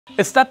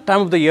It's that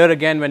time of the year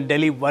again when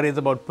Delhi worries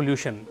about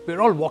pollution.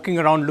 We're all walking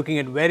around looking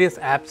at various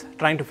apps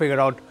trying to figure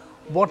out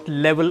what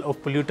level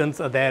of pollutants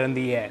are there in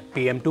the air,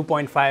 PM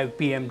 2.5,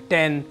 PM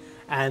 10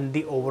 and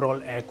the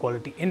overall air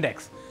quality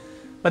index.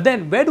 But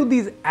then where do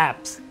these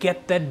apps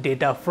get that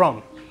data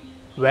from?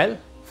 Well,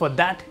 for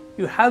that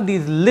you have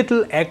these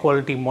little air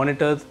quality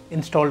monitors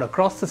installed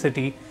across the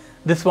city.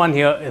 This one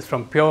here is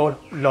from Pure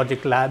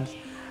Logic Labs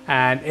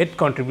and it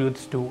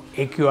contributes to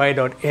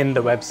AQI.in,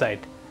 the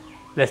website.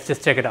 Let's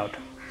just check it out.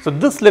 So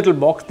this little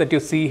box that you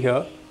see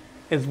here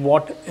is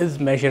what is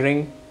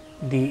measuring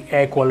the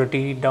air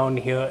quality down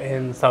here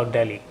in South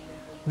Delhi.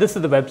 This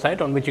is the website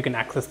on which you can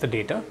access the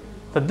data.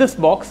 So this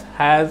box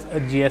has a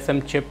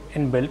GSM chip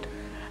inbuilt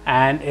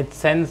and it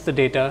sends the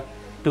data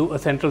to a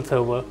central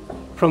server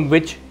from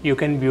which you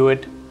can view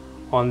it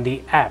on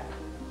the app.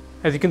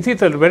 As you can see,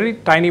 it's a very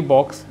tiny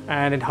box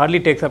and it hardly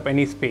takes up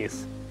any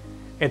space.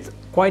 It's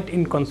quite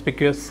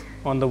inconspicuous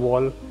on the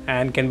wall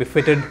and can be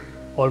fitted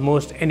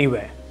almost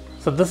anywhere.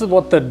 So this is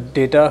what the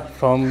data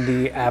from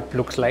the app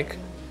looks like.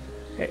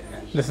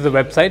 This is the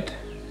website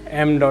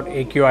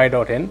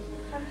m.aqi.in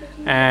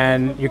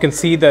and you can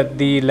see that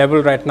the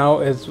level right now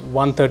is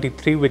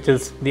 133, which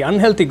is the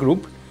unhealthy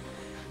group,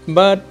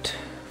 but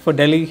for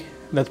Delhi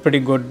that's pretty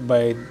good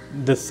by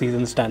this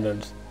season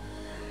standards.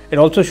 It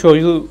also shows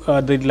you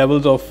the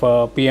levels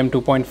of PM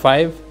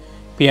 2.5,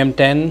 PM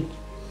 10,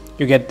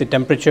 you get the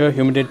temperature,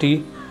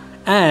 humidity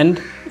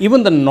and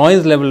even the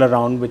noise level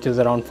around, which is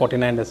around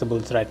 49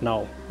 decibels right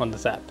now on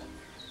this app.